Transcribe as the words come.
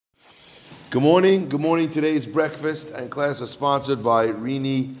Good morning. Good morning. Today's breakfast and class are sponsored by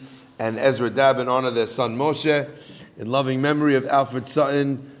Rini and Ezra Dab in honor of their son Moshe. In loving memory of Alfred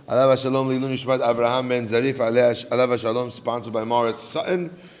Sutton, Alav Shalom Lilun Shvat Abraham Ben Zarif, Alav Shalom, sponsored by Morris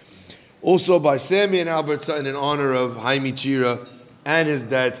Sutton. Also by Sammy and Albert Sutton in honor of Jaime Chira and his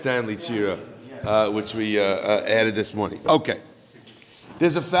dad Stanley Chira, which we added this morning. Okay.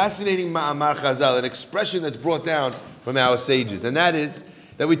 There's a fascinating Ma'amar Chazal, an expression that's brought down from our sages, and that is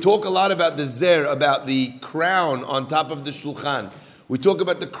that we talk a lot about the zer, about the crown on top of the shulchan. We talk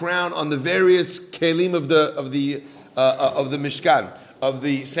about the crown on the various kelim of the mishkan, of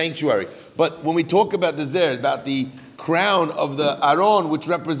the sanctuary. But when we talk about the zer, about the crown of the aron, which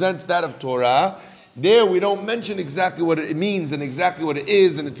represents that of Torah, there we don't mention exactly what it means and exactly what it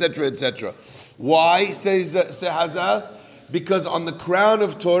is, and etc., etc. Why, says Hazal? Because on the crown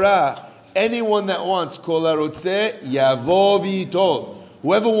of Torah, anyone that wants, kol harotzeh yavo v'yitol.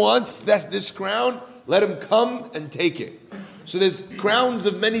 Whoever wants this crown, let him come and take it. So there's crowns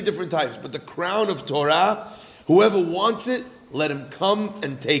of many different types, but the crown of Torah, whoever wants it, let him come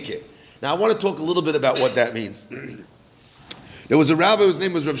and take it. Now I want to talk a little bit about what that means. There was a rabbi, his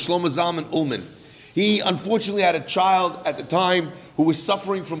name was Rav Shlomo Zalman Ullman. He unfortunately had a child at the time who was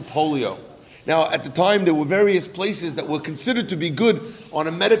suffering from polio. Now, at the time, there were various places that were considered to be good on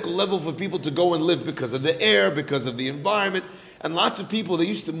a medical level for people to go and live because of the air, because of the environment, and lots of people, they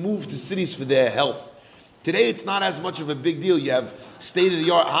used to move to cities for their health. Today, it's not as much of a big deal. You have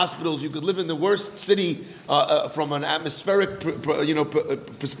state-of-the-art hospitals. You could live in the worst city from an atmospheric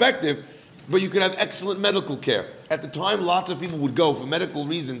perspective, but you could have excellent medical care. At the time, lots of people would go for medical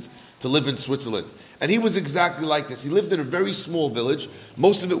reasons to live in Switzerland. And he was exactly like this. He lived in a very small village.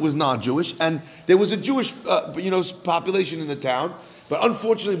 Most of it was non-Jewish. And there was a Jewish population in the town. But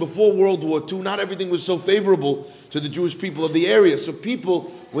unfortunately, before World War II, not everything was so favorable to the Jewish people of the area. So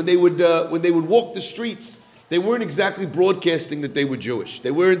people, when they would walk the streets, they weren't exactly broadcasting that they were Jewish. They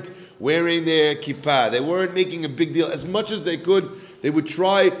weren't wearing their kippah. They weren't making a big deal. As much as they could, they would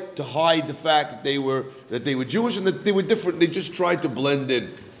try to hide the fact that they were Jewish and that they were different. They just tried to blend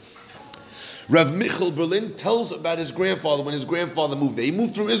in. Rav Michal Berlin tells about his grandfather when his grandfather moved there. He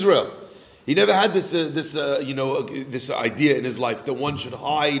moved from Israel. He never had this idea in his life that one should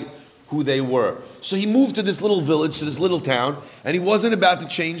hide who they were. So he moved to this little village, to this little town, and he wasn't about to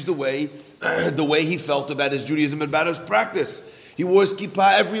change the way he felt about his Judaism and about his practice. He wore his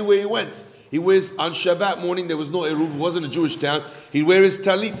kippah everywhere he went. He wears, on Shabbat morning, there was no eruv, it wasn't a Jewish town. He'd wear his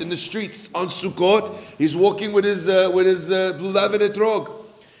talit in the streets. On Sukkot, he's walking with his lulav and etrog.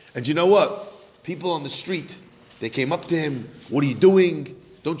 And you know what? People on the street, they came up to him. What are you doing?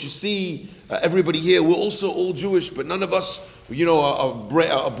 Don't you see? Everybody here, we're also all Jewish, but none of us,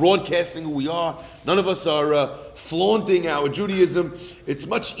 are broadcasting who we are. None of us are flaunting our Judaism. It's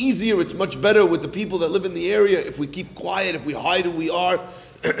much easier, it's much better with the people that live in the area. If we keep quiet, if we hide who we are,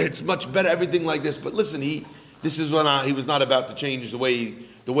 it's much better, everything like this. But listen, this is when he was not about to change the way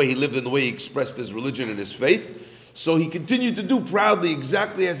he lived and the way he expressed his religion and his faith. So he continued to do proudly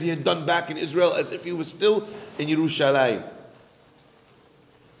exactly as he had done back in Israel, as if he was still in Yerushalayim.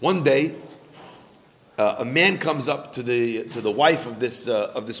 One day, a man comes up to the wife of this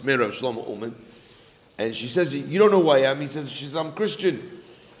man, Rav Shlomo Ullman, and she says, "You don't know who I am." She says, "I'm Christian."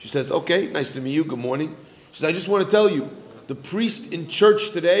 She says, "Okay, nice to meet you. Good morning." She says, "I just want to tell you, the priest in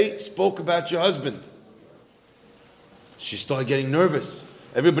church today spoke about your husband." She started getting nervous.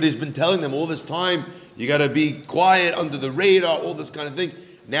 Everybody's been telling them all this time, you got to be quiet, under the radar, all this kind of thing.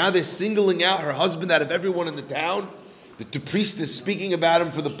 Now they're singling out her husband out of everyone in the town. The priest is speaking about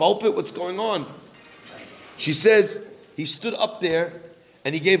him for the pulpit. What's going on? She says he stood up there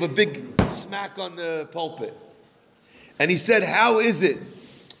and he gave a big smack on the pulpit. And he said, "How is it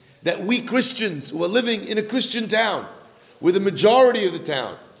that we Christians who are living in a Christian town, we're the majority of the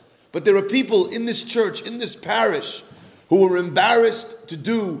town, but there are people in this church, in this parish, who are embarrassed to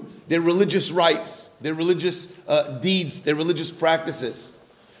do their religious rites, their religious deeds, their religious practices.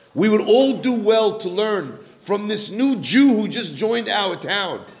 We would all do well to learn from this new Jew who just joined our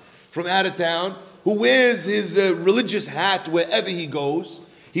town, from out of town, who wears his religious hat wherever he goes.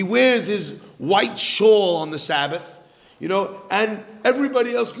 He wears his white shawl on the Sabbath, and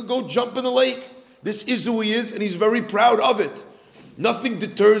everybody else could go jump in the lake. This is who he is, and he's very proud of it. Nothing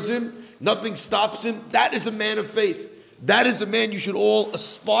deters him, nothing stops him. That is a man of faith. That is a man you should all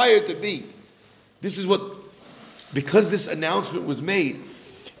aspire to be." Because this announcement was made,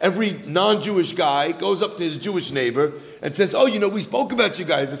 every non-Jewish guy goes up to his Jewish neighbor and says, "Oh, we spoke about you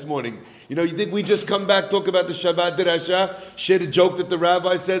guys this morning. You think we just come back, talk about the Shabbat Derasha, share the joke that the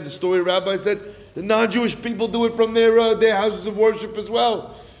rabbi said, the story the rabbi said?" The non-Jewish people do it from their houses of worship as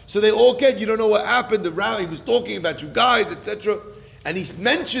well. So they all get, you don't know what happened, the rabbi, he was talking about you guys, etc. And he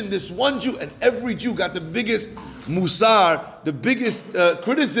mentioned this one Jew, and every Jew got the biggest musar, the biggest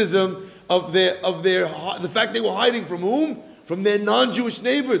criticism of the fact they were hiding from whom? From their non-Jewish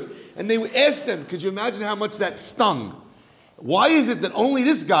neighbors. And they would ask them, could you imagine how much that stung? Why is it that only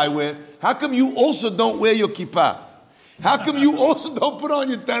this guy wears? How come you also don't wear your kippah? How come you also don't put on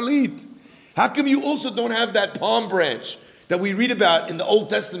your talit? How come you also don't have that palm branch that we read about in the Old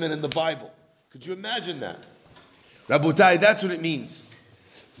Testament in the Bible? Could you imagine that? Rabotai, that's what it means.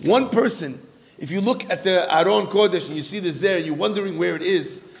 One person, if you look at the Aron Kodesh and you see this there and you're wondering where it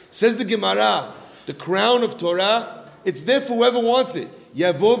is, says the Gemara, the crown of Torah, it's there for whoever wants it.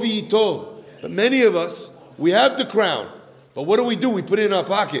 Yavovi yitol. But many of us, we have the crown. But what do? We put it in our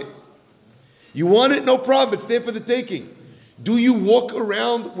pocket. You want it? No problem. It's there for the taking. Do you walk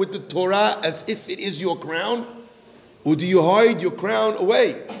around with the Torah as if it is your crown? Or do you hide your crown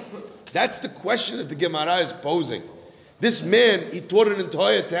away? That's the question that the Gemara is posing. This man, he taught an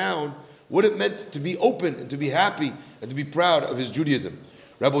entire town what it meant to be open and to be happy and to be proud of his Judaism.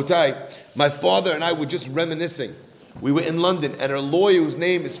 Rabotai, my father and I were just reminiscing. We were in London, and our lawyer, whose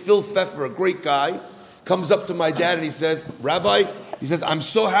name is Phil Pfeffer, a great guy, comes up to my dad and he says, Rabbi, he says, I'm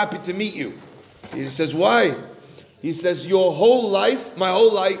so happy to meet you. He says, why? He says, your whole life, my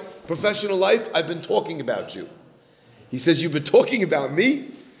whole life, professional life, I've been talking about you. He says, you've been talking about me?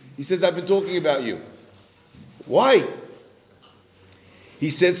 He says, I've been talking about you. Why? He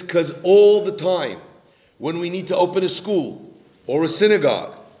says, because all the time, when we need to open a school, or a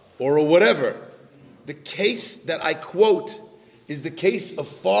synagogue, or a whatever, the case that I quote is the case of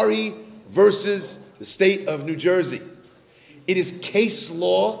Fari versus the state of New Jersey. It is case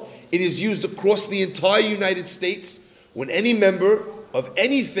law. It is used across the entire United States when any member of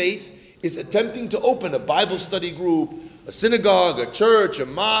any faith is attempting to open a Bible study group, a synagogue, a church, a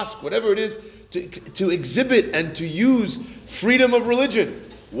mosque, whatever it is, to exhibit and to use freedom of religion.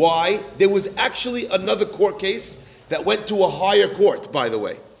 Why? There was actually another court case that went to a higher court, by the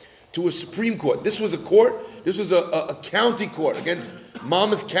way, to a Supreme Court. This was a court, this was a county court against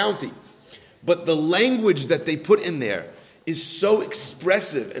Monmouth County. But the language that they put in there is so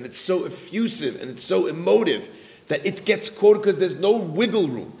expressive and it's so effusive and it's so emotive that it gets quoted because there's no wiggle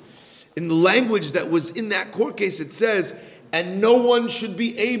room. In the language that was in that court case, it says, and no one should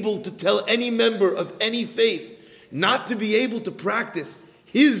be able to tell any member of any faith not to be able to practice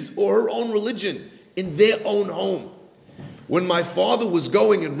his or her own religion in their own home. When my father was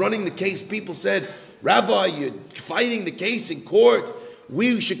going and running the case, people said, Rabbi, you're fighting the case in court.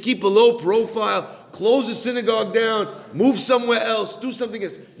 We should keep a low profile, close the synagogue down, move somewhere else, do something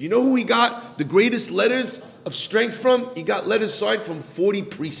else. You know who he got the greatest letters of strength from? He got letters signed from 40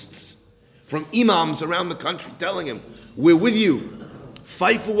 priests, from imams around the country telling him, we're with you.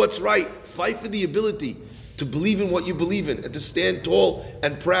 Fight for what's right. Fight for the ability to believe in what you believe in and to stand tall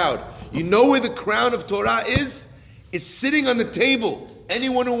and proud. You know where the crown of Torah is? It's sitting on the table.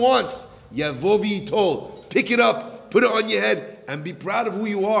 Anyone who wants, Yavovi Yitol, pick it up, put it on your head, and be proud of who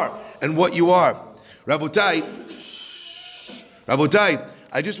you are and what you are. Rabotai,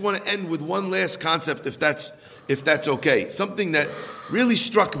 I just want to end with one last concept, if that's okay. Something that really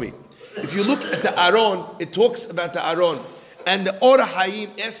struck me. If you look at the Aron, it talks about the Aron, and the Or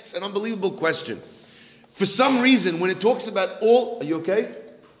HaHayim asks an unbelievable question. For some reason, when it talks about all, are you okay?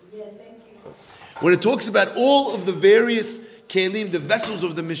 Yeah, thank you. When it talks about all of the various kelim, the vessels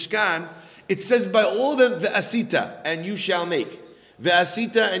of the Mishkan, it says by all of them, ve'asita, and you shall make.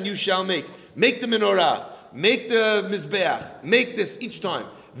 Ve'asita, and you shall make. Make the menorah, make the mizbeach, make this each time.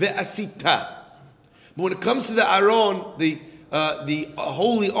 Ve'asita. But when it comes to the Aron, the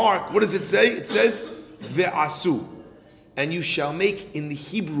holy ark, what does it say? It says, ve'asu, and you shall make in the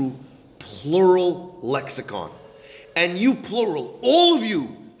Hebrew plural lexicon. And you plural, all of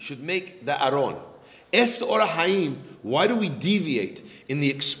you should make the Aron. Ask the Or HaHayim, why do we deviate in the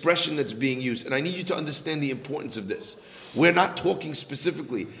expression that's being used? And I need you to understand the importance of this. We're not talking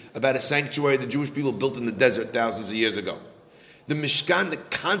specifically about a sanctuary the Jewish people built in the desert thousands of years ago. The Mishkan, the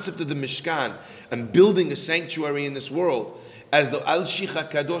concept of the Mishkan and building a sanctuary in this world, as the Al-Shich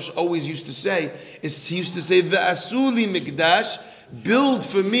HaKadosh always used to say, is he used to say, Ve'asu li mikdash, build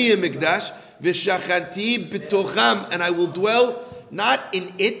for me a mikdash, ve'shachanti b'tocham, and I will dwell not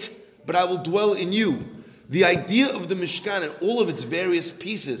in it, but I will dwell in you. The idea of the Mishkan and all of its various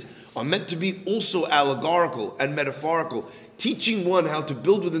pieces are meant to be also allegorical and metaphorical, teaching one how to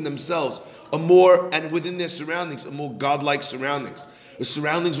build within themselves a more, and within their surroundings, a more godlike surroundings. The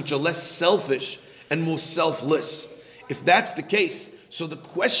surroundings which are less selfish and more selfless. If that's the case, so the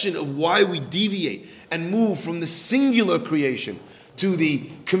question of why we deviate and move from the singular creation to the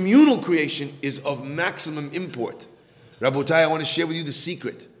communal creation is of maximum import. Rabotai, I want to share with you the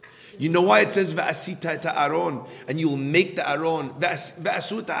secret. You know why it says Va'asita ta'aron, and you will make the aron,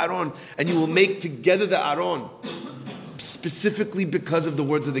 Va'asu ta'aron, and you will make together the aron, specifically because of the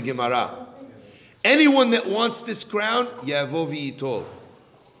words of the Gemara. Anyone that wants this crown, Yavo v'yitol.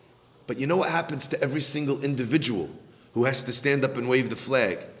 But you know what happens to every single individual who has to stand up and wave the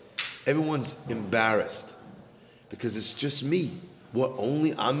flag? Everyone's embarrassed because it's just me. What,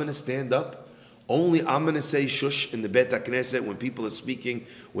 only I'm going to stand up? Only I'm going to say shush in the Bet HaKnesset when people are speaking,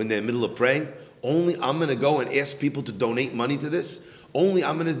 when they're in the middle of praying? Only I'm going to go and ask people to donate money to this? Only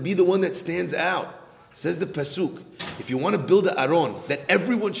I'm going to be the one that stands out? Says the Pasuk, if you want to build an aron that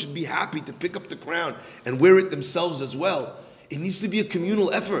everyone should be happy to pick up the crown and wear it themselves as well, it needs to be a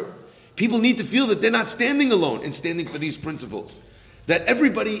communal effort. People need to feel that they're not standing alone in standing for these principles. That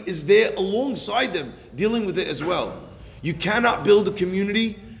everybody is there alongside them, dealing with it as well. You cannot build a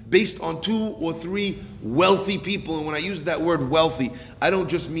community based on 2 or 3 wealthy people. And when I use that word wealthy, I don't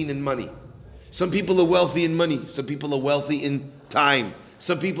just mean in money. Some people are wealthy in money. Some people are wealthy in time.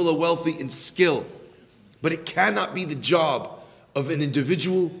 Some people are wealthy in skill. But it cannot be the job of an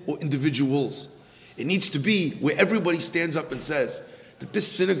individual or individuals. It needs to be where everybody stands up and says that this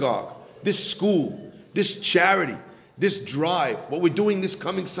synagogue, this school, this charity, this drive, what we're doing this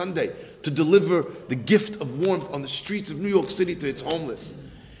coming Sunday to deliver the gift of warmth on the streets of New York City to its homeless.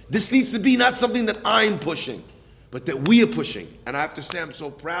 This needs to be not something that I'm pushing, but that we are pushing. And I have to say, I'm so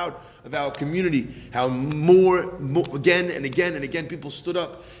proud of our community, how more again and again and again people stood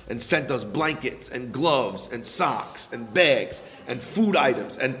up and sent us blankets and gloves and socks and bags and food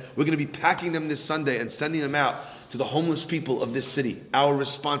items. And we're going to be packing them this Sunday and sending them out to the homeless people of this city. Our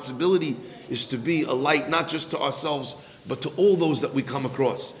responsibility is to be a light, not just to ourselves, but to all those that we come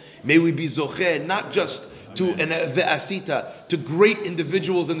across. May we be zocher, not just to an ve'asita, to great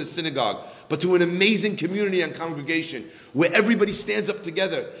individuals in the synagogue, but to an amazing community and congregation where everybody stands up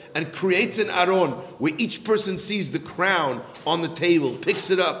together and creates an aron where each person sees the crown on the table, picks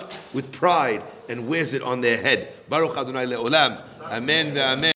it up with pride and wears it on their head. Baruch Adonai le'olam. Amen ve'amen.